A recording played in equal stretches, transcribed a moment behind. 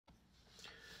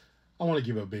I want to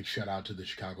give a big shout out to the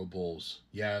Chicago Bulls.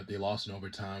 Yeah, they lost in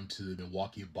overtime to the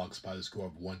Milwaukee Bucks by the score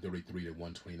of 133 to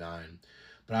 129.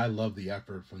 But I love the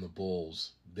effort from the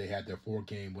Bulls. They had their 4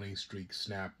 game winning streak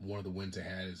snap. One of the wins they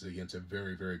had is against a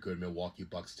very, very good Milwaukee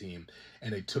Bucks team.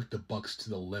 And they took the Bucks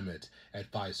to the limit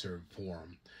at Fiserv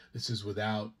Forum. This is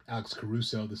without Alex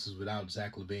Caruso. This is without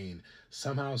Zach Lavine.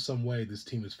 Somehow, some way, this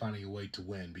team is finding a way to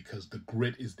win because the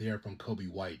grit is there from Kobe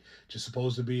White. Just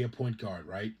supposed to be a point guard,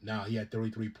 right? Now he had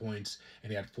 33 points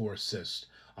and he had 4 assists.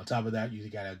 On top of that, you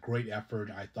got a great effort,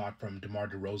 I thought, from DeMar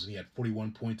DeRozan. He had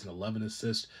 41 points and 11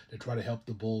 assists to try to help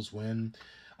the Bulls win.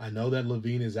 I know that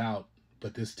Lavine is out,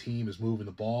 but this team is moving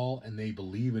the ball and they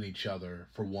believe in each other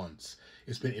for once.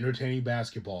 It's been entertaining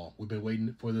basketball. We've been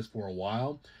waiting for this for a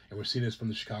while, and we're seeing this from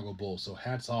the Chicago Bulls. So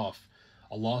hats off.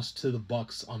 A loss to the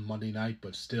Bucks on Monday night,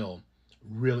 but still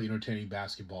really entertaining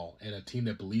basketball and a team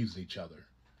that believes in each other.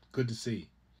 Good to see.